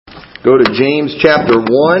Go to James chapter 1.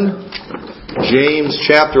 James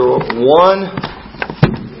chapter 1.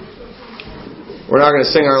 We're not going to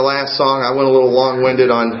sing our last song. I went a little long-winded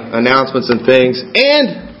on announcements and things.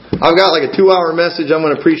 And I've got like a 2-hour message I'm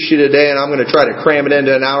going to preach to you today, and I'm going to try to cram it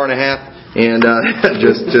into an hour and a half. And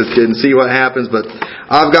just kidding, see what happens. But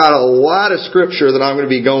I've got a lot of scripture that I'm going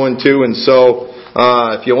to be going to, and so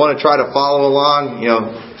if you want to try to follow along,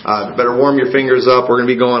 better warm your fingers up. We're going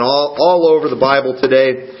to be going all over the Bible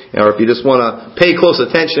today. Or if you just want to pay close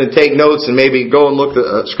attention and take notes and maybe go and look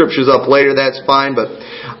the scriptures up later, that's fine. But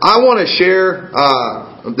I want to share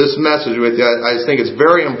this message with you. I just think it's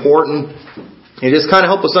very important. And just kind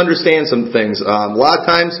of help us understand some things. A lot of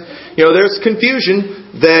times, there's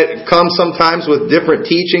confusion that comes sometimes with different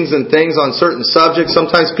teachings and things on certain subjects.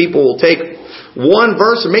 Sometimes people will take one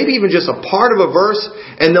verse or maybe even just a part of a verse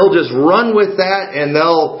and they'll just run with that and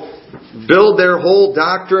they'll build their whole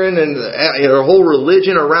doctrine and their whole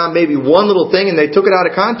religion around maybe one little thing, and they took it out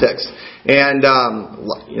of context. And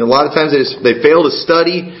a lot of times they fail to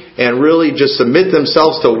study and really just submit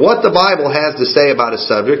themselves to what the Bible has to say about a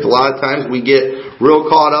subject. A lot of times we get real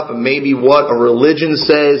caught up in maybe what a religion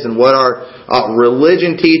says and what our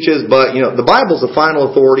religion teaches, but the Bible's the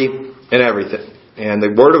final authority in everything. And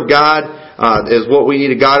the Word of God is what we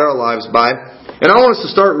need to guide our lives by. And I want us to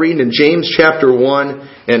start reading in James chapter 1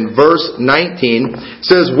 and verse 19. It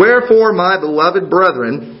says, "Wherefore, my beloved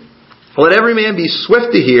brethren, let every man be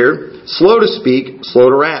swift to hear, slow to speak, slow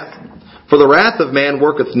to wrath. For the wrath of man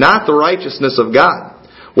worketh not the righteousness of God.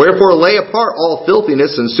 Wherefore lay apart all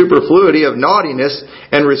filthiness and superfluity of naughtiness,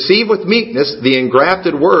 and receive with meekness the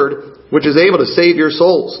engrafted word, which is able to save your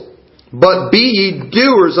souls. But be ye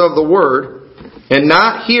doers of the word, and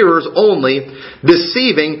not hearers only,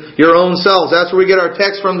 deceiving your own selves." That's where we get our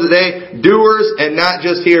text from today. Doers and not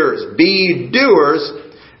just hearers. Be doers,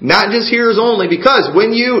 not just hearers only. Because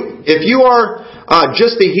if you are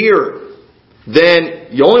just a hearer, then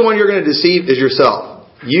the only one you're going to deceive is yourself.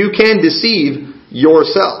 You can deceive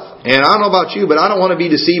yourself. And I don't know about you, but I don't want to be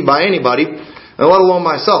deceived by anybody, and let alone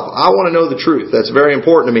myself. I want to know the truth. That's very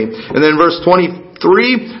important to me. And then verse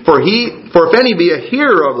 23, For if any be a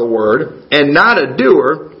hearer of the word, and not a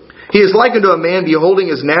doer, he is likened to a man beholding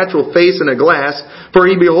his natural face in a glass. For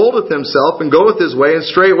he beholdeth himself, and goeth his way, and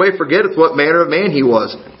straightway forgetteth what manner of man he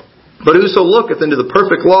was. But whoso looketh into the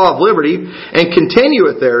perfect law of liberty, and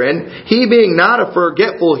continueth therein, he being not a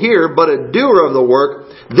forgetful hearer, but a doer of the work,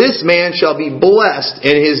 this man shall be blessed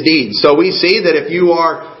in his deeds. So we see that if you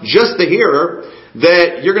are just the hearer,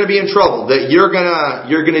 that you're going to be in trouble, that you're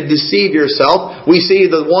going to deceive yourself. We see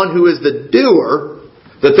the one who is the doer,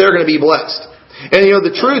 that they're going to be blessed. And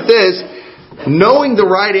the truth is, knowing the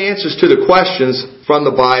right answers to the questions from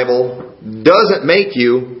the Bible doesn't make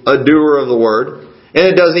you a doer of the word. And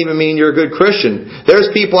it doesn't even mean you're a good Christian. There's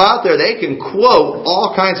people out there, they can quote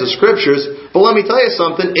all kinds of scriptures, but let me tell you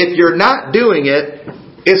something, if you're not doing it,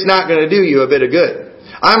 it's not going to do you a bit of good.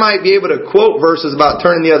 I might be able to quote verses about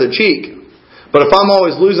turning the other cheek, but if I'm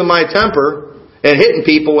always losing my temper and hitting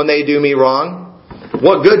people when they do me wrong,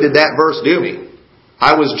 what good did that verse do me?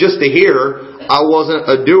 I was just a hearer, I wasn't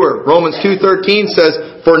a doer. Romans 2:13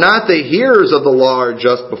 says, "For not the hearers of the law are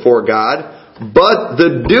just before God, but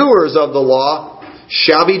the doers of the law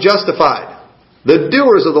shall be justified." The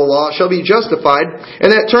doers of the law shall be justified.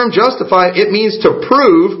 And that term justify, it means to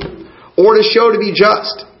prove or to show to be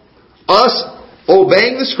just. Us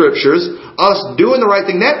obeying the Scriptures, us doing the right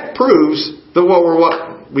thing, that proves that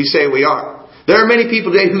what we say we are. There are many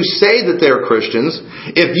people today who say that they're Christians.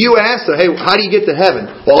 If you ask them, hey, how do you get to heaven?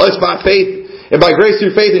 Well, it's by faith and by grace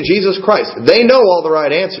through faith in Jesus Christ. They know all the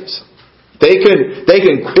right answers. They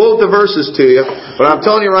can quote the verses to you, but I'm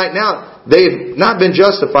telling you right now, they've not been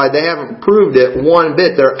justified. They haven't proved it one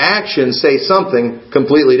bit. Their actions say something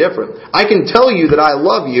completely different. I can tell you that I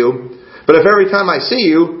love you, but if every time I see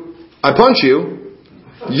you, I punch you,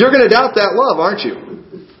 you're going to doubt that love, aren't you?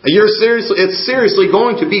 It's seriously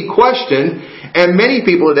going to be questioned. And many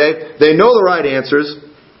people today, they know the right answers,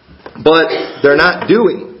 but they're not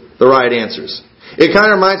doing the right answers. It kind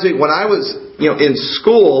of reminds me, when I was in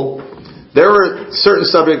school, there were certain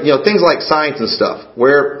subjects, things like science and stuff,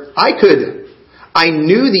 where I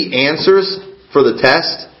knew the answers for the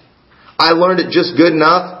test. I learned it just good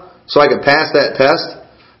enough so I could pass that test,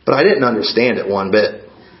 but I didn't understand it one bit.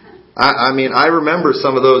 I remember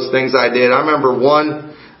some of those things I did. I remember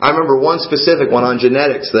one specific one on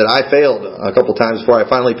genetics that I failed a couple times before I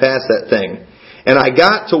finally passed that thing. And I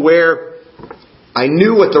got to where I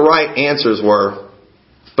knew what the right answers were,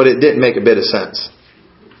 but it didn't make a bit of sense.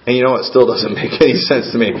 And it still doesn't make any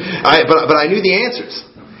sense to me. But I knew the answers.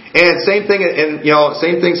 And same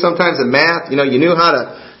thing sometimes in math. You knew how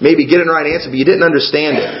maybe get an right answer, but you didn't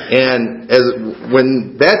understand it. And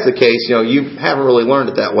when that's the case, you haven't really learned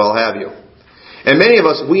it that well, have you? And many of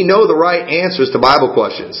us, we know the right answers to Bible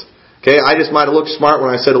questions. Okay, I just might have looked smart when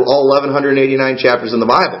I said all 1,189 chapters in the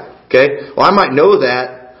Bible. Okay, well I might know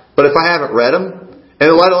that, but if I haven't read them, and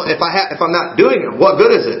if I'm not doing it, what good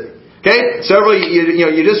is it? Okay,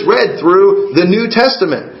 you just read through the New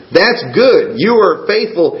Testament. That's good. You are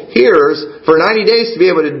faithful hearers for 90 days to be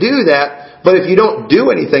able to do that. But if you don't do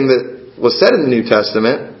anything that was said in the New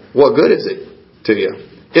Testament, what good is it to you?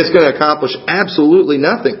 It's going to accomplish absolutely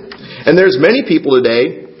nothing. And there's many people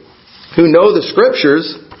today who know the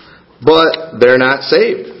Scriptures, but they're not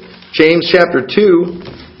saved. James chapter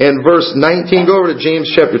 2 and verse 19. Go over to James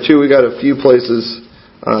chapter 2. We got a few places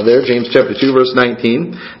there. James chapter 2 verse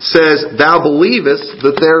 19 says, Thou believest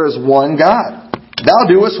that there is one God. Thou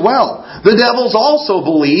doest well. The devils also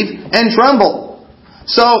believe and tremble.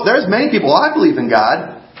 So there's many people, I believe in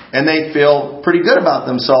God, and they feel pretty good about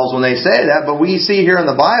themselves when they say that. But we see here in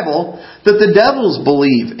the Bible that the devils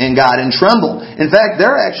believe in God and tremble. In fact,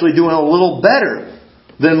 they're actually doing a little better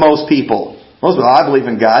than most people. Most people, I believe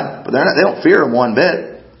in God, but they don't fear Him one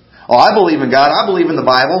bit. Oh, I believe in God, I believe in the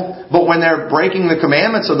Bible, but when they're breaking the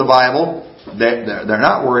commandments of the Bible, they're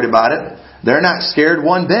not worried about it. They're not scared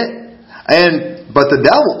one bit. But the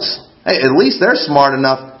devils, hey, at least they're smart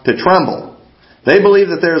enough to tremble. They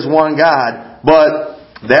believe that there's one God, but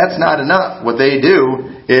that's not enough. What they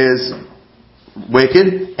do is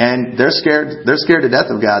wicked, and they're scared. They're scared to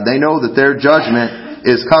death of God. They know that their judgment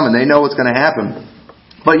is coming. They know what's going to happen.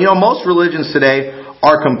 But most religions today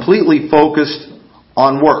are completely focused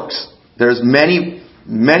on works. There's many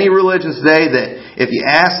religions today that if you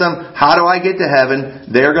ask them, how do I get to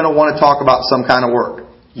heaven? They're going to want to talk about some kind of work.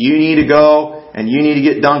 You need to go and you need to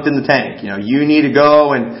get dunked in the tank. You need to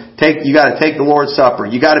go and you got to take the Lord's Supper.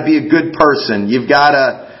 You got to be a good person. You've got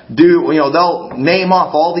to do, they'll name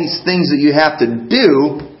off all these things that you have to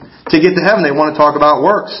do to get to heaven. They want to talk about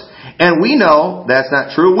works. And we know that's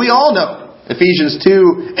not true. We all know. Ephesians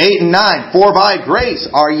 2, 8 and 9. For by grace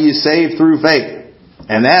are ye saved through faith.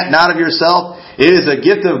 And that not of yourself. It is a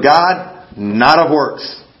gift of God, not of works,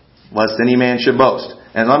 lest any man should boast.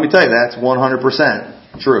 And let me tell you, that's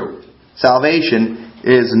 100% true. Salvation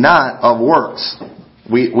is not of works.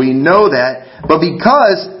 We know that. But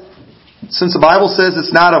since the Bible says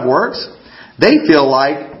it's not of works, they feel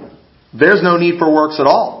like there's no need for works at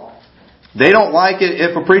all. They don't like it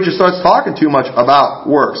if a preacher starts talking too much about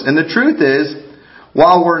works. And the truth is,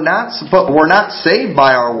 while we're not saved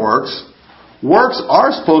by our works, works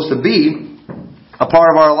are supposed to be a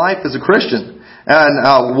part of our life as a Christian.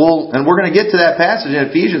 And we're going to get to that passage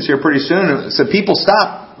in Ephesians here pretty soon. So people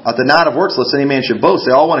stop at the not of works, lest any man should boast.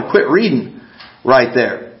 They all want to quit reading right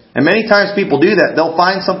there. And many times people do that. They'll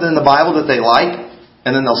find something in the Bible that they like,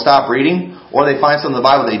 and then they'll stop reading. Or they find something in the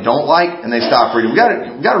Bible they don't like, and they stop reading. We've got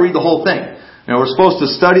to read the whole thing. We're supposed to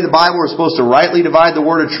study the Bible. We're supposed to rightly divide the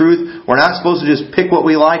word of truth. We're not supposed to just pick what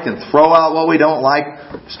we like and throw out what we don't like.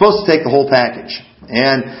 We're supposed to take the whole package.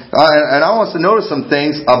 And I want us to notice some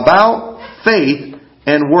things about faith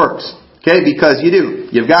and works. Okay, because you do.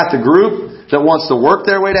 You've got the group that wants to work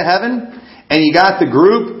their way to heaven, and you got the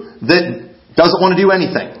group that doesn't want to do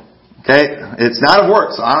anything. Okay, it's not of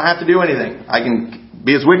works. I don't have to do anything. I can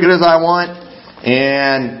be as wicked as I want,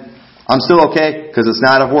 and I'm still okay because it's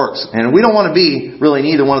not of works. And we don't want to be really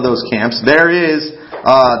in either one of those camps. There is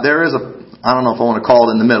I don't know if I want to call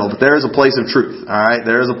it in the middle, but there is a place of truth. All right,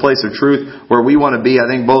 there is a place of truth where we want to be. I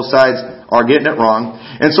think both sides are getting it wrong.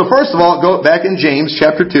 And so first of all, go back in James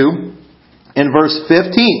chapter 2 and verse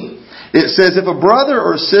 15. It says, If a brother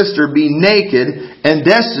or sister be naked and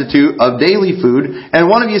destitute of daily food, and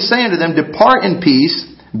one of you say unto them, Depart in peace,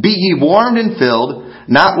 be ye warmed and filled,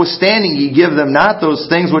 notwithstanding ye give them not those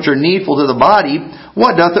things which are needful to the body,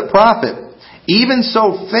 what doth it profit? Even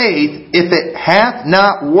so faith, if it hath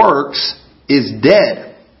not works, is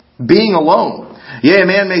dead, being alone. Yea, a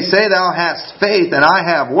man may say, Thou hast faith, and I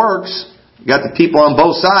have works. You got the people on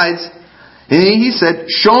both sides. And he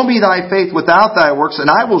said, Show me thy faith without thy works,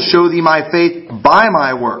 and I will show thee my faith by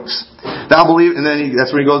my works. Thou believe, and then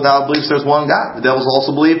that's when he goes, Thou believest there's one God. The devils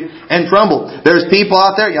also believe and tremble. There's people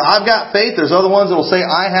out there, I've got faith. There's other ones that will say,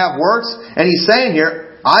 I have works. And he's saying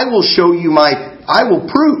here, I will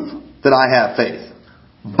prove that I have faith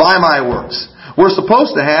by my works. We're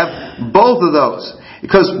supposed to have both of those.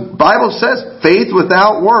 Because the Bible says faith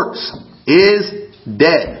without works is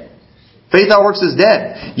dead. Faith without works is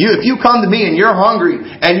dead. If you come to me and you're hungry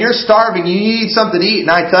and you're starving, you need something to eat, and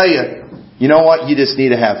I tell you, you know what? You just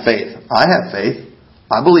need to have faith. I have faith.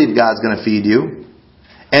 I believe God's going to feed you.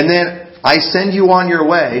 And then I send you on your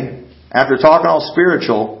way, after talking all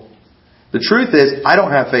spiritual, the truth is, I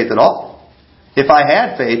don't have faith at all. If I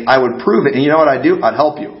had faith, I would prove it. And you know what I'd do? I'd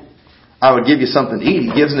help you. I would give you something to eat.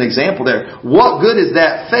 He gives an example there. What good is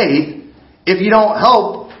that faith if you don't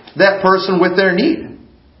help that person with their need?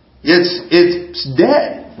 It's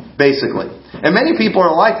dead, basically. And many people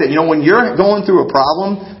are like that. You know, when you're going through a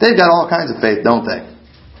problem, they've got all kinds of faith, don't they?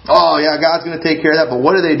 Oh, yeah, God's going to take care of that. But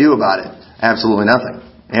what do they do about it? Absolutely nothing.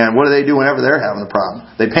 And what do they do whenever they're having a problem?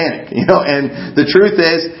 They panic. You know, and the truth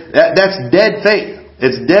is, that's dead faith.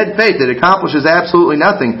 It's dead faith that accomplishes absolutely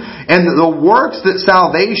nothing. And the works that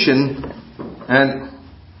salvation, and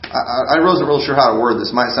I wasn't real sure how to word this,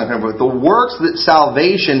 might sound kind of, but the works that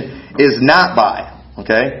salvation is not by,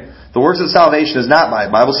 okay? The works that salvation is not by.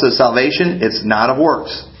 The Bible says salvation, it's not of works.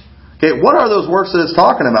 Okay, what are those works that it's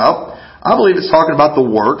talking about? I believe it's talking about the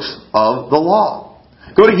works of the law.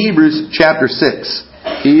 Go to Hebrews chapter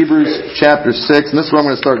 6. Hebrews chapter 6, and this is where I'm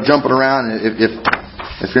going to start jumping around.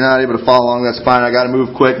 If you're not able to follow along, that's fine. I got to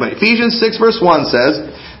move quick. But Ephesians 6 verse 1 says,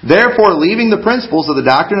 "Therefore, leaving the principles of the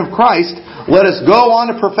doctrine of Christ, let us go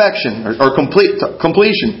on to perfection," or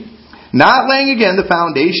completion. "Not laying again the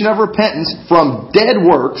foundation of repentance from dead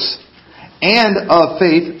works and of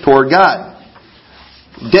faith toward God."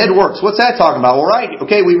 Dead works. What's that talking about? Well, right.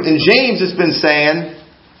 Okay, in James it's been saying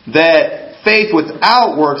that faith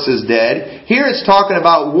without works is dead. Here it's talking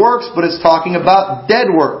about works, but it's talking about dead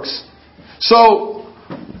works. So,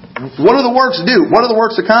 what do the works do? What do the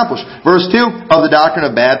works accomplish? Verse 2, "Of the doctrine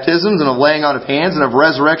of baptisms and of laying on of hands and of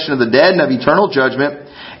resurrection of the dead and of eternal judgment.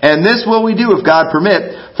 And this will we do if God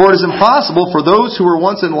permit. For it is impossible for those who were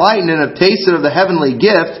once enlightened and have tasted of the heavenly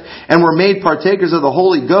gift and were made partakers of the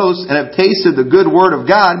Holy Ghost and have tasted the good word of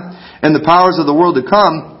God and the powers of the world to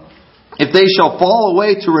come, if they shall fall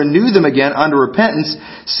away, to renew them again unto repentance,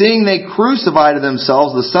 seeing they crucify to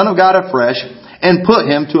themselves the Son of God afresh and put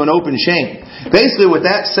Him to an open shame." Basically what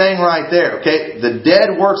that's saying right there, okay, the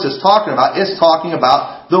dead works it's talking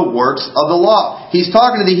about the works of the law. He's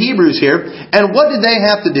talking to the Hebrews here, and what did they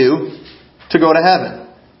have to do to go to heaven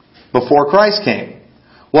before Christ came?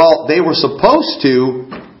 Well, they were supposed to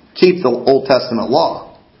keep the Old Testament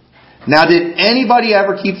law. Now, did anybody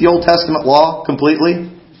ever keep the Old Testament law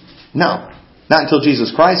completely? No. Not until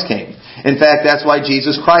Jesus Christ came. In fact, that's why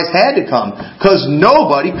Jesus Christ had to come, because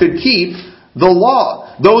nobody could keep the law.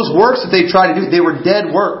 Those works that they tried to do, they were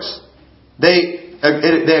dead works. They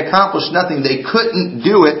accomplished nothing. They couldn't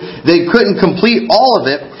do it. They couldn't complete all of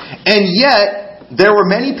it. And yet, there were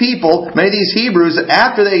many people, many of these Hebrews,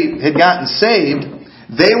 after they had gotten saved,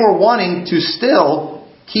 they were wanting to still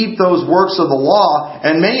keep those works of the law.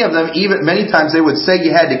 And many of them, even many times, they would say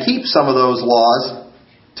you had to keep some of those laws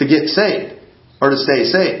to get saved, or to stay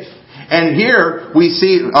saved. And here we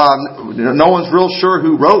see, no one's real sure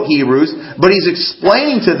who wrote Hebrews, but he's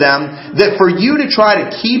explaining to them that for you to try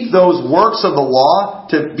to keep those works of the law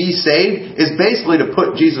to be saved is basically to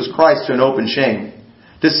put Jesus Christ to an open shame.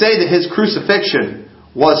 To say that His crucifixion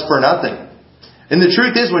was for nothing. And the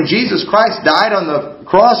truth is, when Jesus Christ died on the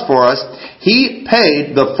cross for us, He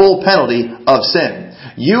paid the full penalty of sin.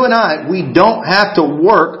 You and I, we don't have to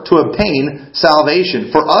work to obtain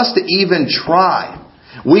salvation. For us to even try,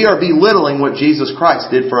 we are belittling what Jesus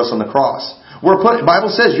Christ did for us on the cross. The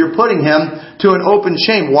Bible says you're putting Him to an open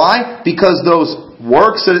shame. Why? Because those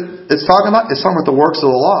works that it's talking about the works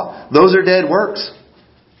of the law. Those are dead works.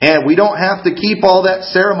 And we don't have to keep all that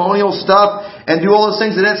ceremonial stuff and do all those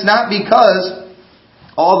things. And it's not because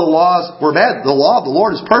all the laws were bad. The law of the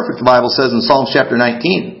Lord is perfect, the Bible says in Psalms chapter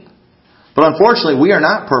 19. But unfortunately, we are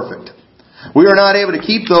not perfect. We are not able to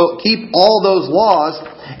keep all those laws.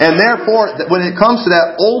 And therefore, when it comes to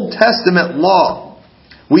that Old Testament law,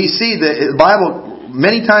 we see that the Bible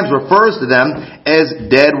many times refers to them as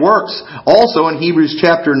dead works. Also in Hebrews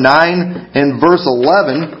chapter 9 and verse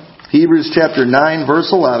 11, Hebrews chapter 9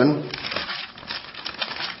 verse 11,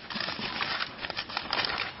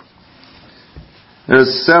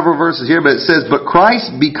 there's several verses here, but it says, "But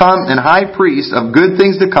Christ become an high priest of good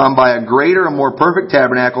things to come by a greater and more perfect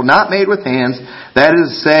tabernacle, not made with hands, that is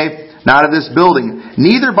to say, not of this building.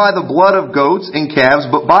 Neither by the blood of goats and calves,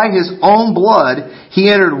 but by His own blood, He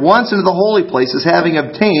entered once into the holy places, having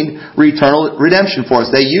obtained eternal redemption for us."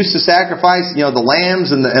 They used to sacrifice, the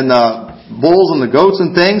lambs and the bulls and the goats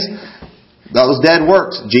and things. Those dead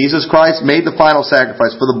works. Jesus Christ made the final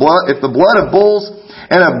sacrifice. For if the blood of bulls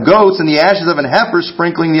and of goats and the ashes of an heifer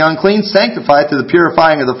sprinkling the unclean sanctify to the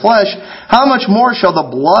purifying of the flesh, how much more shall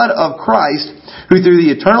the blood of Christ, who through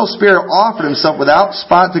the eternal Spirit offered Himself without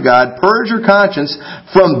spot to God, purge your conscience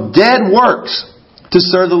from dead works to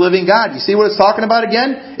serve the living God. You see what it's talking about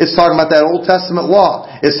again? It's talking about that Old Testament law.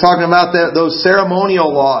 It's talking about those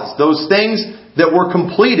ceremonial laws, those things that were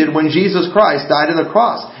completed when Jesus Christ died on the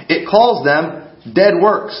cross. It calls them dead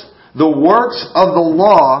works. The works of the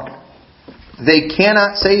law, they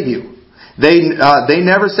cannot save you. They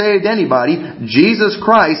never saved anybody. Jesus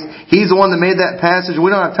Christ, He's the one that made that passage. We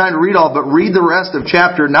don't have time to read all, but read the rest of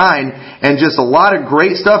chapter 9, and just a lot of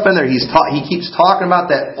great stuff in there. He keeps talking about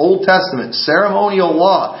that Old Testament ceremonial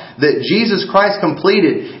law that Jesus Christ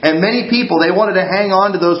completed. And many people, they wanted to hang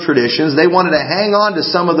on to those traditions. They wanted to hang on to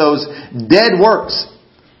some of those dead works,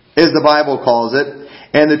 as the Bible calls it.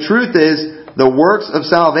 And the truth is, the works of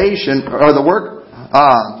salvation, or the work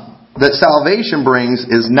that salvation brings,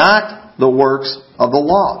 is not the works of the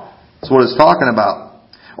law. That's what it's talking about.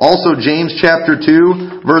 Also, James chapter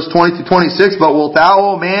 2, verse 20 to 26, "But wilt thou,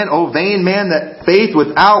 O man, O vain man, that faith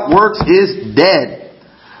without works is dead."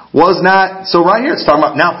 So right here it's talking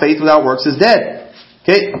about now faith without works is dead.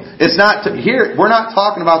 Okay? It's not here. We're not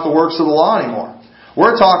talking about the works of the law anymore.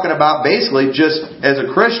 We're talking about basically just as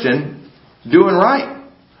a Christian doing right,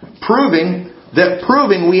 proving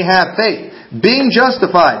we have faith, being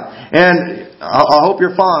justified. And I hope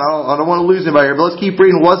you're following. I don't want to lose anybody here, but let's keep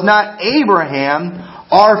reading. "Was not Abraham,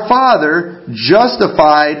 our father,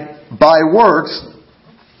 justified by works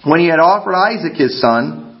when he had offered Isaac his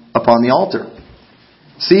son upon the altar?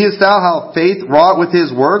 Seest thou how faith wrought with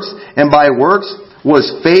his works, and by works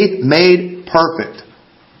was faith made perfect,"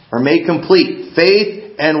 or made complete. Faith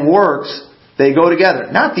and works, they go together.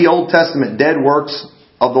 Not the Old Testament dead works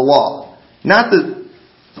of the law. Not the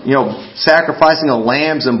sacrificing of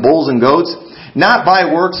lambs and bulls and goats. Not by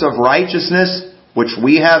works of righteousness, which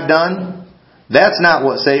we have done. That's not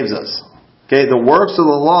what saves us. Okay, the works of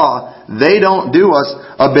the law, they don't do us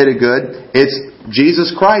a bit of good. It's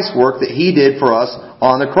Jesus Christ's work that He did for us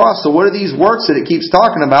on the cross. So what are these works that it keeps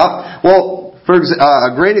talking about? Well,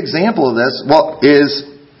 a great example of this, is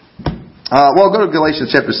go to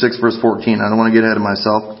Galatians chapter 6, verse 14. I don't want to get ahead of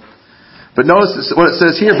myself. But notice what it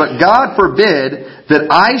says here. "But God forbid that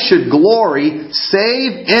I should glory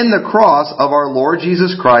save in the cross of our Lord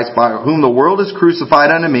Jesus Christ, by whom the world is crucified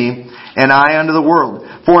unto me, and I unto the world.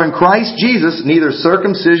 For in Christ Jesus neither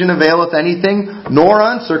circumcision availeth anything, nor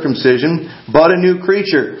uncircumcision, but a new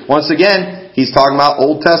creature." Once again, he's talking about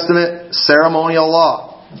Old Testament ceremonial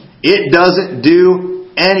law. It doesn't do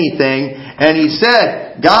anything. And he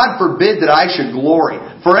said, "God forbid that I should glory."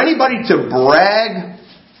 For anybody to brag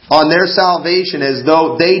on their salvation as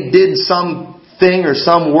though they did something or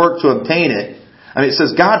some work to obtain it. I mean, it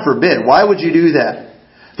says, God forbid. Why would you do that?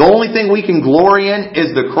 The only thing we can glory in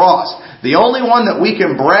is the cross. The only one that we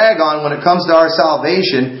can brag on when it comes to our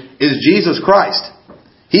salvation is Jesus Christ.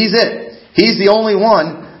 He's it. He's the only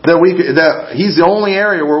one He's the only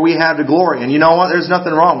area where we have to glory. And you know what? There's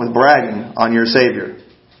nothing wrong with bragging on your Savior.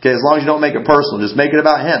 Okay, as long as you don't make it personal. Just make it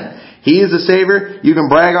about Him. He is the Savior. You can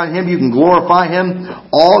brag on Him. You can glorify Him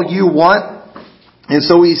all you want. And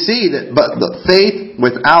so we see that but the faith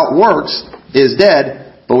without works is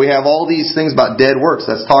dead. But we have all these things about dead works.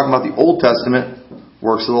 That's talking about the Old Testament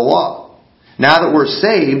works of the law. Now that we're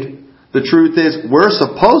saved, the truth is we're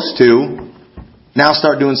supposed to now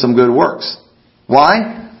start doing some good works.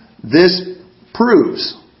 Why? This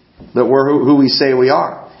proves that we're who we say we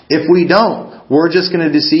are. If we don't, you're just going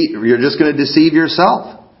to deceive yourself.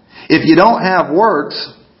 If you don't have works,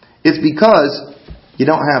 it's because you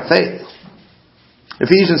don't have faith.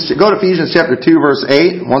 Go to Ephesians chapter 2, verse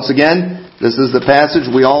 8. Once again, this is the passage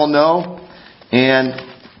we all know. And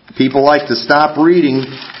people like to stop reading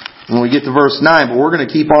when we get to verse 9, but we're going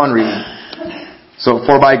to keep on reading. So,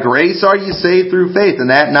 "For by grace are ye saved through faith,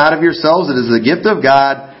 and that not of yourselves, it is the gift of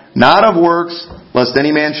God, not of works, lest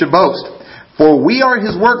any man should boast. For we are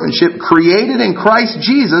His workmanship, created in Christ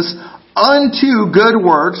Jesus unto good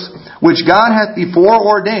works, which God hath before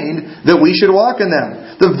ordained that we should walk in them."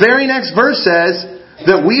 The very next verse says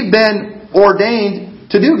that we've been ordained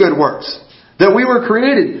to do good works. That we were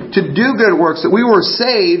created to do good works. That we were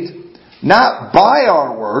saved not by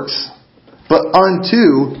our works, but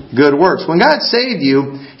unto good works. When God saved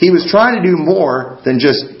you, He was trying to do more than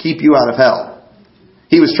just keep you out of hell.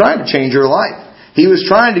 He was trying to change your life. He was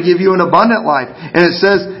trying to give you an abundant life. And it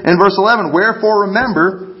says in verse 11, "Wherefore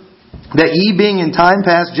remember that ye being in time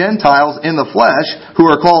past Gentiles in the flesh, who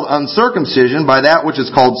are called uncircumcision by that which is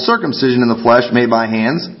called circumcision in the flesh made by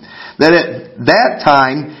hands, that at that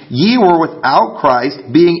time ye were without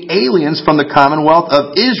Christ, being aliens from the commonwealth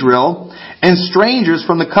of Israel, and strangers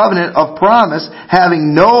from the covenant of promise,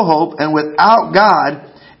 having no hope and without God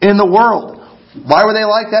in the world." Why were they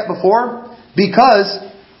like that before? Because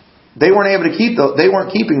they weren't able to they weren't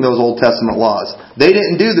keeping those Old Testament laws. They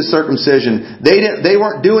didn't do the circumcision. They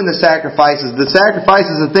weren't doing the sacrifices. The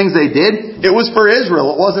sacrifices and things they did, it was for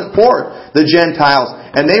Israel. It wasn't for the Gentiles.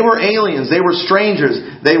 And they were aliens. They were strangers.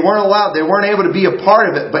 They weren't allowed. They weren't able to be a part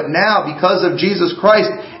of it. But now, because of Jesus Christ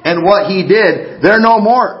and what He did, they're no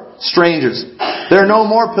more strangers. There are no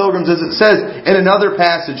more pilgrims, as it says in another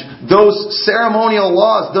passage. Those ceremonial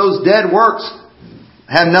laws, those dead works,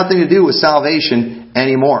 have nothing to do with salvation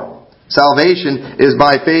anymore. Salvation is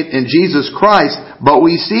by faith in Jesus Christ. But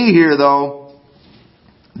we see here, though,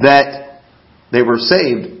 that they were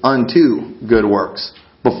saved unto good works.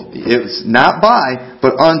 It's not by,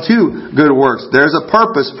 but unto good works. There's a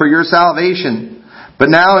purpose for your salvation. But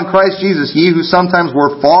now in Christ Jesus, ye who sometimes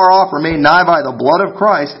were far off are made nigh by the blood of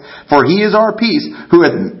Christ. For He is our peace, who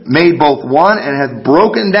hath made both one, and hath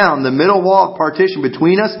broken down the middle wall of partition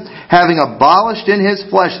between us, having abolished in His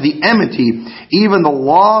flesh the enmity, even the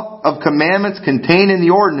law of commandments contained in the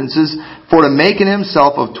ordinances, for to make in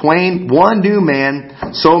Himself of twain one new man,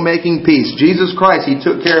 so making peace. Jesus Christ, He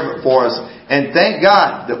took care of it for us. And thank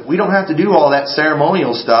God that we don't have to do all that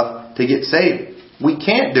ceremonial stuff to get saved. We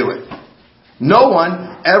can't do it. No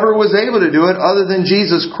one ever was able to do it other than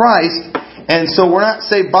Jesus Christ. And so we're not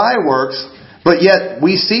saved by works, but yet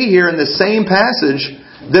we see here in the same passage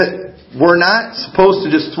that we're not supposed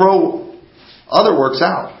to just throw other works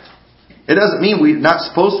out. It doesn't mean we're not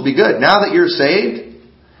supposed to be good. Now that you're saved,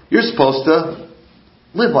 you're supposed to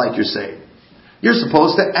live like you're saved. You're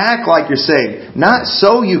supposed to act like you're saved. Not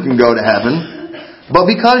so you can go to heaven, but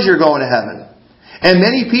because you're going to heaven. And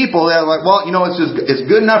many people, they're like, well, it's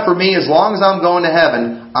good enough for me as long as I'm going to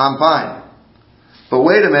heaven, I'm fine. But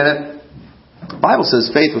wait a minute. The Bible says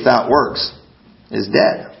faith without works is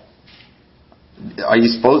dead. Are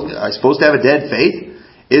you supposed to have a dead faith?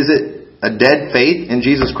 Is it a dead faith in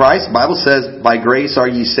Jesus Christ? The Bible says, by grace are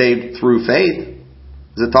ye saved through faith.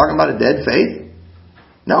 Is it talking about a dead faith?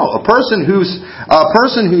 No. A person who's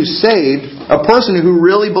saved, a person who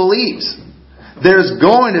really believes, there's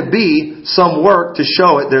going to be some work to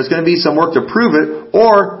show it. There's going to be some work to prove it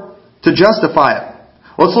or to justify it.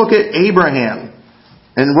 Let's look at Abraham.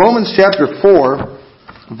 In Romans chapter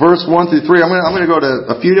 4, verse 1 through 3, I'm going to go to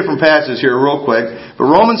a few different passages here real quick. But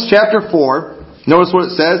Romans chapter 4, notice what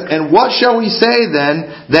it says. And what shall we say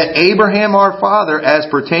then that Abraham our father, as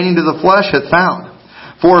pertaining to the flesh, hath found?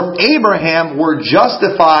 For if Abraham were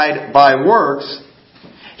justified by works,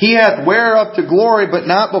 he hath whereof to glory, but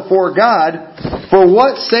not before God. For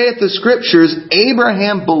what saith the Scriptures?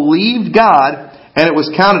 Abraham believed God, and it was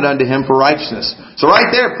counted unto him for righteousness. So right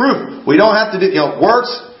there, proof. We don't have to do works.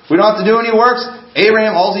 We don't have to do any works.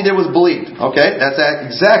 Abraham, all he did was believe. Okay? That's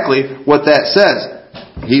exactly what that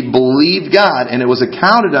says. He believed God, and it was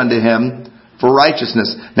accounted unto him for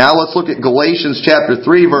righteousness. Now let's look at Galatians chapter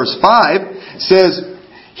 3, verse 5. It says,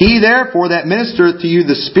 He therefore that ministereth to you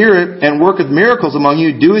the Spirit and worketh miracles among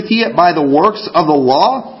you, doeth he it by the works of the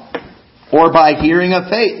law or by hearing of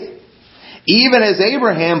faith? Even as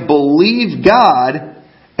Abraham believed God,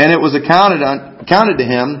 and it was accounted to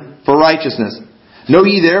him for righteousness. Know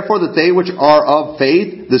ye therefore that they which are of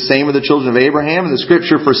faith, the same are the children of Abraham, and the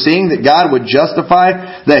Scripture foreseeing that God would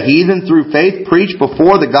justify the heathen through faith, preached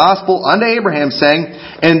before the gospel unto Abraham, saying,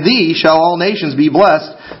 In thee shall all nations be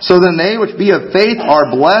blessed. So then they which be of faith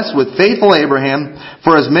are blessed with faithful Abraham.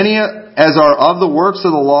 For as many as are of the works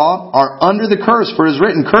of the law are under the curse. For it is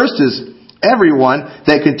written, Cursed is everyone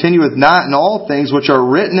that continueth not in all things which are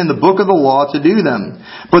written in the book of the law to do them.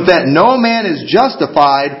 But that no man is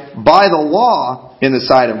justified by the law in the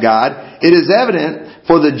sight of God, it is evident,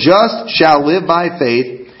 for the just shall live by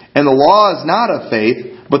faith, and the law is not of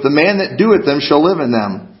faith, but the man that doeth them shall live in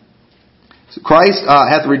them. Christ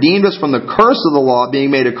hath redeemed us from the curse of the law,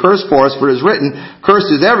 being made a curse for us, for it is written,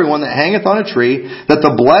 Cursed is everyone that hangeth on a tree, that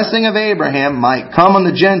the blessing of Abraham might come on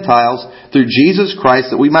the Gentiles through Jesus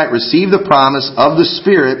Christ, that we might receive the promise of the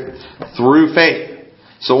Spirit through faith.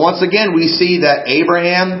 So once again, we see that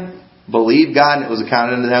Abraham believed God, and it was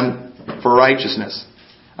accounted unto them for righteousness.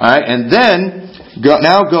 Alright, and then,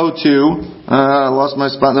 now go to, I lost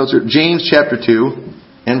my spot notes here, James chapter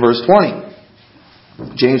 2 and verse 20.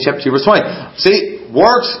 James chapter 2 verse 20. See,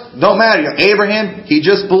 works don't matter. Abraham, he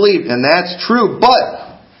just believed, and that's true.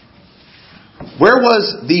 But where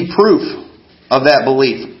was the proof of that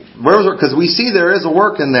belief? Where was it? Because we see there is a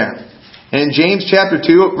work in there. In James chapter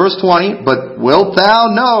 2 verse 20, But wilt thou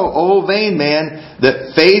know, O vain man,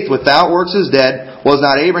 that faith without works is dead? Was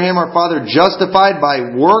not Abraham our father justified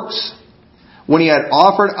by works when he had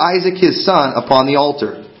offered Isaac his son upon the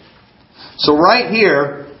altar? So right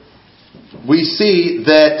here, we see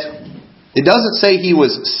that it doesn't say he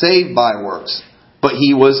was saved by works. but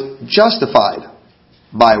he was justified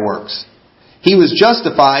by works. He was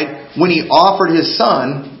justified when he offered his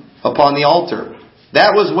son upon the altar.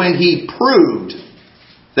 That was when he proved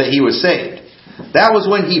that he was saved. That was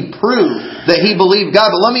when he proved that he believed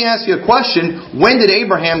God. But let me ask you a question. When did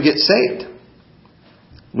Abraham get saved?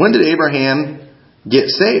 When did Abraham get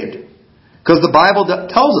saved? Because the Bible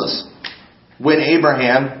tells us when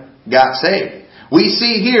Abraham got saved. We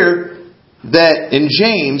see here that in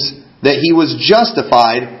James that he was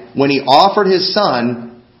justified when he offered his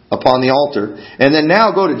son upon the altar. And then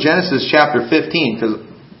now go to Genesis chapter 15, because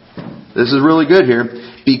this is really good here.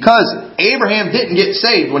 Because Abraham didn't get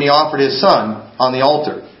saved when he offered his son on the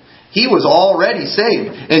altar. He was already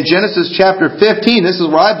saved. In Genesis chapter 15, this is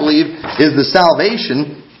what I believe is the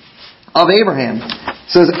salvation of Abraham.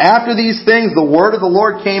 It says, after these things the word of the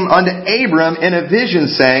Lord came unto Abram in a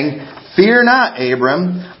vision, saying, Fear not,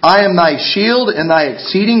 Abram, I am thy shield and thy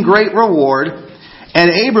exceeding great reward. And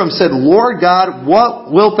Abram said, Lord God,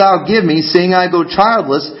 what wilt thou give me, seeing I go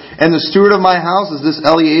childless, and the steward of my house is this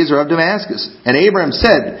Eliezer of Damascus? And Abram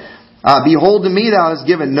said, Behold, to me thou hast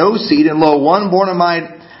given no seed, and lo, one born of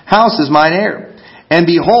my house is mine heir. And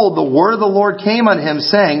behold, the word of the Lord came unto him,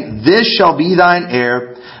 saying, This shall be thine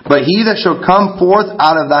heir, but he that shall come forth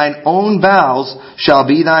out of thine own bowels shall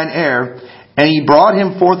be thine heir. And he brought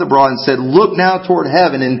him forth abroad and said, Look now toward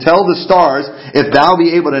heaven, and tell the stars, if thou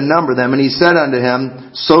be able to number them. And he said unto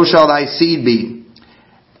him, So shall thy seed be.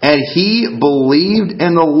 And he believed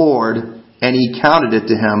in the Lord, and he counted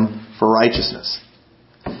it to him for righteousness.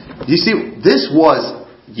 You see, this was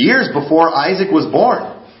years before Isaac was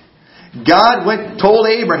born. God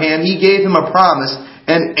told Abraham, He gave him a promise,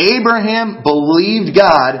 and Abraham believed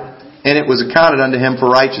God, and it was accounted unto him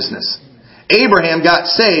for righteousness. Abraham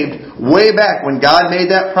got saved way back when God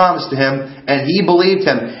made that promise to him, and he believed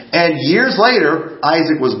Him. And years later,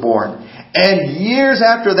 Isaac was born. And years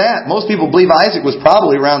after that, most people believe Isaac was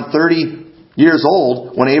probably around 30 years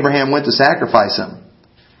old when Abraham went to sacrifice him.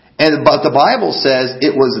 But the Bible says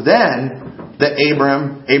it was then that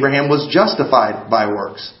Abraham was justified by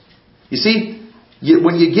works. You see,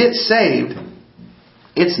 when you get saved,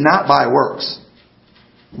 it's not by works.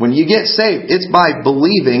 When you get saved, it's by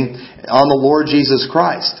believing on the Lord Jesus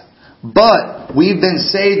Christ. But we've been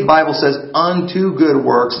saved, the Bible says, unto good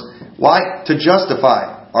works. Why? To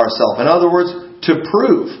justify ourselves. In other words, to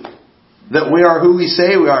prove that we are who we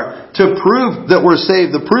say we are. To prove that we're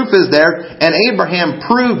saved. The proof is there, and Abraham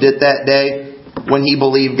proved it that day when he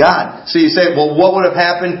believed God. So you say, well, what would have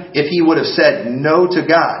happened if he would have said no to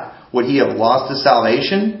God? Would he have lost his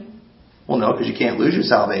salvation? Well, no, because you can't lose your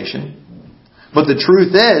salvation. But the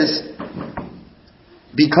truth is,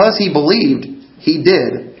 because he believed, he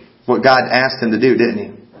did what God asked him to do, didn't he?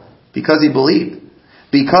 Because he believed.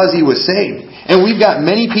 Because he was saved. And we've got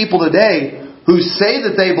many people today who say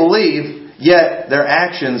that they believe, yet their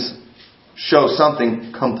actions show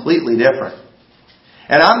something completely different.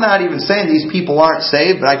 And I'm not even saying these people aren't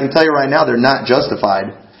saved, but I can tell you right now they're not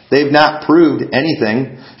justified. They've not proved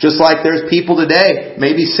anything. Just like there's people today,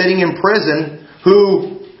 maybe sitting in prison,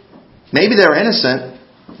 who maybe they're innocent,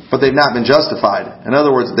 but they've not been justified. In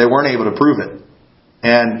other words, they weren't able to prove it.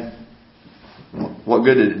 And what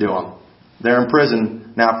good did it do them? They're in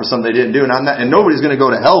prison now for something they didn't do. And nobody's going to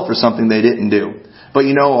go to hell for something they didn't do. But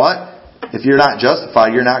you know what? If you're not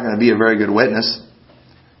justified, you're not going to be a very good witness.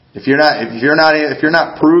 If you're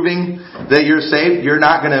not proving that you're saved, you're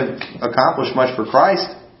not going to accomplish much for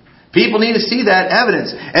Christ. People need to see that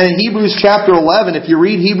evidence. And in Hebrews chapter 11, if you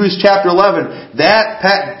read Hebrews chapter 11,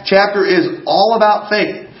 that chapter is all about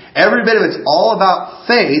faith. Every bit of it's all about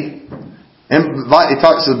faith. And it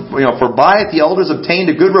talks, for by it the elders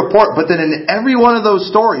obtained a good report. But then in every one of those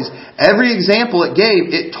stories, every example it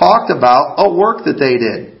gave, it talked about a work that they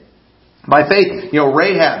did. By faith,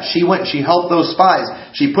 Rahab, she went, she helped those spies.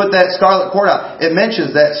 She put that scarlet cord out. It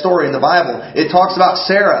mentions that story in the Bible. It talks about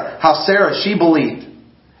Sarah, how Sarah, she believed.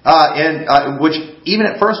 Which even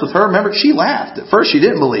at first with her, remember, she laughed. At first she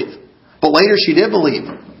didn't believe. But later she did believe.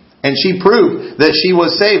 And she proved that she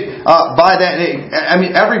was saved by that. I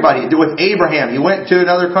mean, everybody. With Abraham, he went to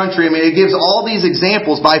another country. I mean, it gives all these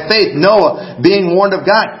examples by faith. Noah being warned of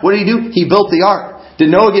God. What did he do? He built the ark.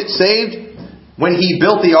 Did Noah get saved when he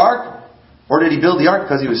built the ark? Or did he build the ark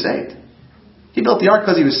because he was saved? He built the ark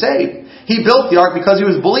because he was saved. He built the ark because he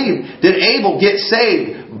was believed. Did Abel get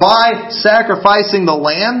saved by sacrificing the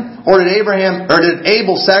lamb? Or did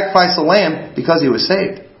Abel sacrifice the lamb because he was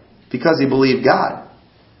saved? Because he believed God.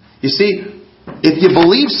 You see, if you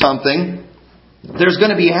believe something, there's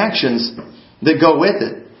going to be actions that go with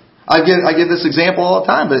it. I give this example all the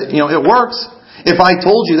time, but it works. If I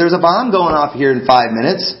told you there's a bomb going off here in 5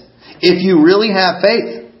 minutes, If you really have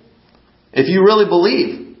faith, if you really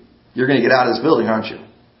believe, you're going to get out of this building, aren't you?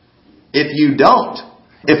 If you don't,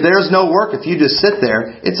 if there's no work, if you just sit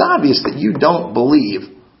there, it's obvious that you don't believe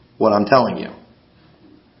what I'm telling you.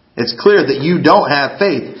 It's clear that you don't have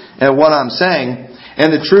faith in what I'm saying.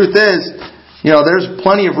 And the truth is, there's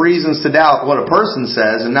plenty of reasons to doubt what a person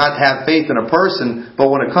says and not have faith in a person.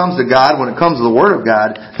 But when it comes to God, when it comes to the Word of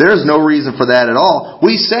God, there's no reason for that at all.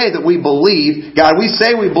 We say that we believe God. We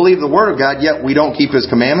say we believe the Word of God, yet we don't keep His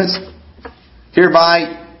commandments.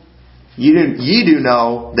 Hereby, ye do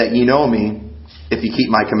know that ye know me if you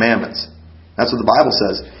keep my commandments. That's what the Bible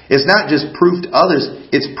says. It's not just proof to others,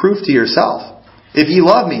 it's proof to yourself. If ye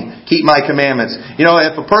love me, keep my commandments.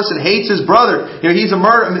 If a person hates his brother, he's a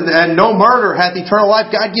murderer, and no murder hath eternal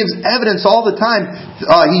life. God gives evidence all the time.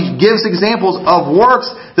 He gives examples of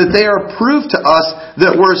works that they are proof to us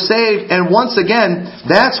that we're saved. And once again,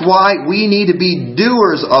 that's why we need to be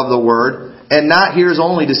doers of the word and not hearers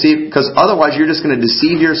only, because otherwise you're just going to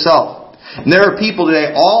deceive yourself. And there are people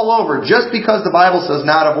today all over, just because the Bible says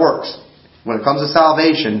not of works. When it comes to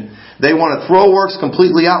salvation, they want to throw works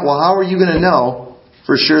completely out. Well, how are you going to know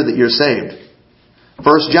for sure that you're saved?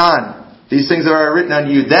 1 John, these things are written unto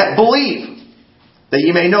you that believe, that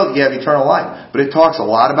you may know that you have eternal life. But it talks a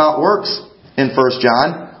lot about works in 1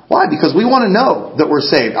 John. Why? Because we want to know that we're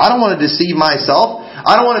saved. I don't want to deceive myself.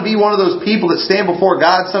 I don't want to be one of those people that stand before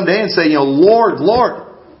God someday and say, Lord, Lord,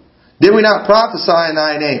 did we not prophesy in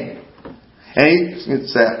thy name? And He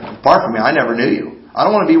said, apart from me, I never knew you. I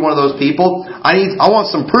don't want to be one of those people. I want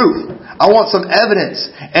some proof. I want some evidence.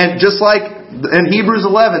 And just like in Hebrews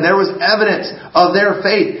 11, there was evidence of their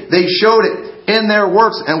faith. They showed it in their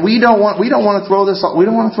works. And we don't want to throw this. We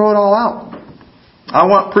don't want to throw it all out. I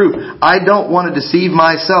want proof. I don't want to deceive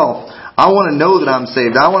myself. I want to know that I'm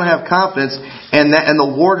saved. I want to have confidence, and the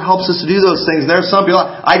Lord helps us to do those things. There's some people,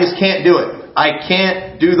 I just can't do it. I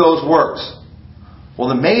can't do those works.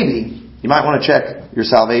 Well, then maybe you might want to check your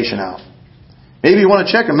salvation out. Maybe you want to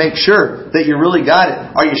check and make sure that you really got it.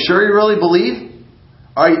 Are you sure you really believe?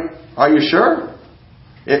 Are you sure?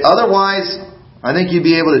 Otherwise, I think you'd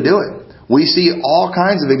be able to do it. We see all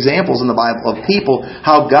kinds of examples in the Bible of people,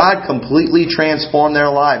 how God completely transformed their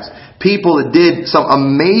lives. People that did some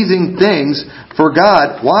amazing things for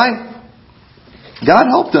God. Why? God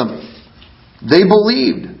helped them. They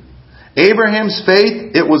believed. Abraham's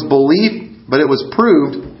faith, it was belief, but it was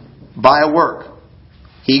proved by a work.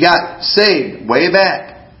 He got saved way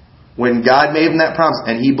back when God made him that promise,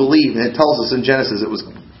 and he believed. And it tells us in Genesis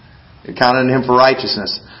it counted him for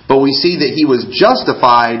righteousness. But we see that he was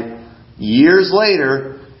justified years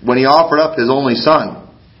later when he offered up his only son.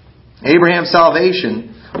 Abraham's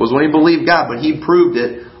salvation was when he believed God, but he proved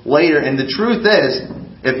it later. And the truth is,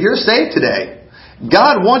 if you're saved today,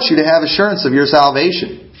 God wants you to have assurance of your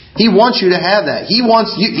salvation. He wants you to have that. He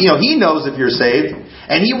wants you, He knows if you're saved.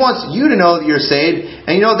 And He wants you to know that you're saved.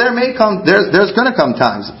 And there's going to come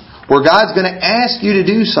times where God's going to ask you to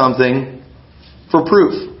do something for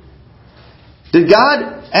proof. Did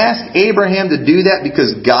God ask Abraham to do that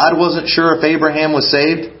because God wasn't sure if Abraham was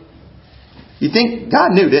saved? You think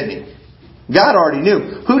God knew, didn't He? God already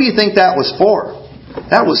knew. Who do you think that was for?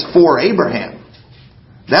 That was for Abraham.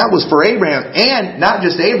 That was for Abraham. And not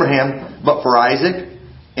just Abraham, but for Isaac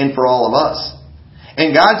and for all of us.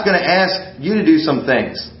 And God's going to ask you to do some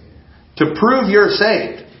things to prove you're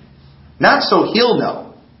saved. Not so He'll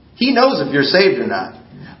know. He knows if you're saved or not.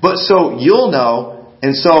 But so you'll know,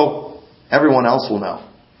 and so everyone else will know.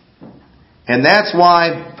 And that's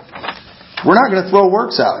why we're not going to throw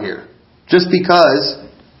works out here. Just because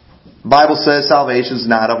the Bible says salvation is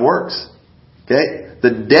not of works. Okay?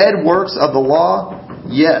 The dead works of the law,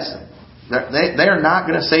 yes, they are not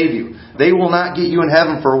going to save you. They will not get you in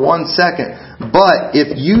heaven for 1 second. But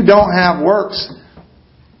if you don't have works,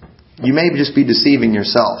 you may just be deceiving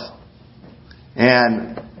yourself.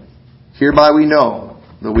 And hereby we know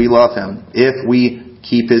that we love Him if we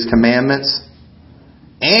keep His commandments.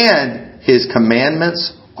 And His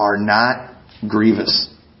commandments are not grievous.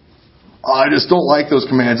 Oh, I just don't like those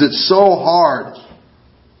commands. It's so hard.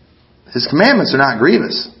 His commandments are not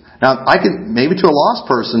grievous. Now, maybe to a lost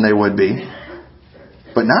person they would be,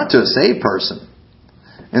 but not to a saved person.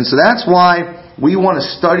 And so that's why we want to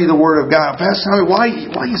study the Word of God. Pastor Tommy, why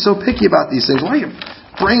are you so picky about these things? Why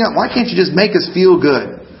can't you just make us feel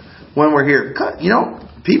good when we're here?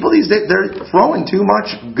 People these days, they're throwing too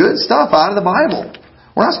much good stuff out of the Bible.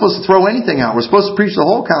 We're not supposed to throw anything out. We're supposed to preach the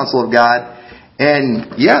whole counsel of God.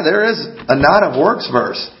 And yeah, there is a not of works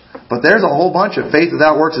verse. But there's a whole bunch of faith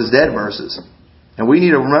without works is dead verses. And we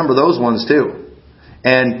need to remember those ones too.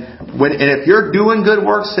 And if you're doing good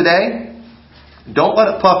works today, Don't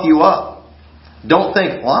let it puff you up. Don't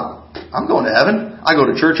think, well, I'm going to heaven. I go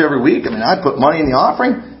to church every week. I put money in the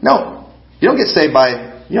offering. No. You don't get saved by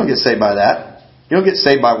that. You don't get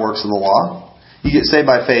saved by works of the law. You get saved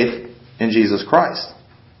by faith in Jesus Christ.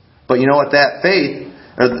 But you know what? That faith,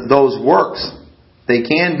 or those works, they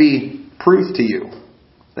can be proof to you.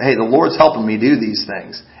 That, hey, the Lord's helping me do these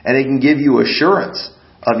things. And it can give you assurance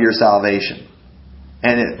of your salvation.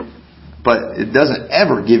 But it doesn't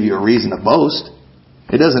ever give you a reason to boast.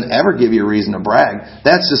 It doesn't ever give you a reason to brag.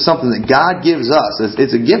 That's just something that God gives us.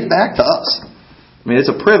 It's a gift back to us. It's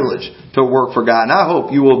a privilege to work for God. And I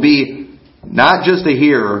hope you will be not just a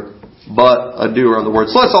hearer, but a doer of the word.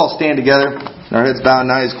 So let's all stand together. Our heads bowed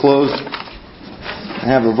and eyes closed. I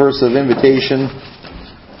have a verse of invitation.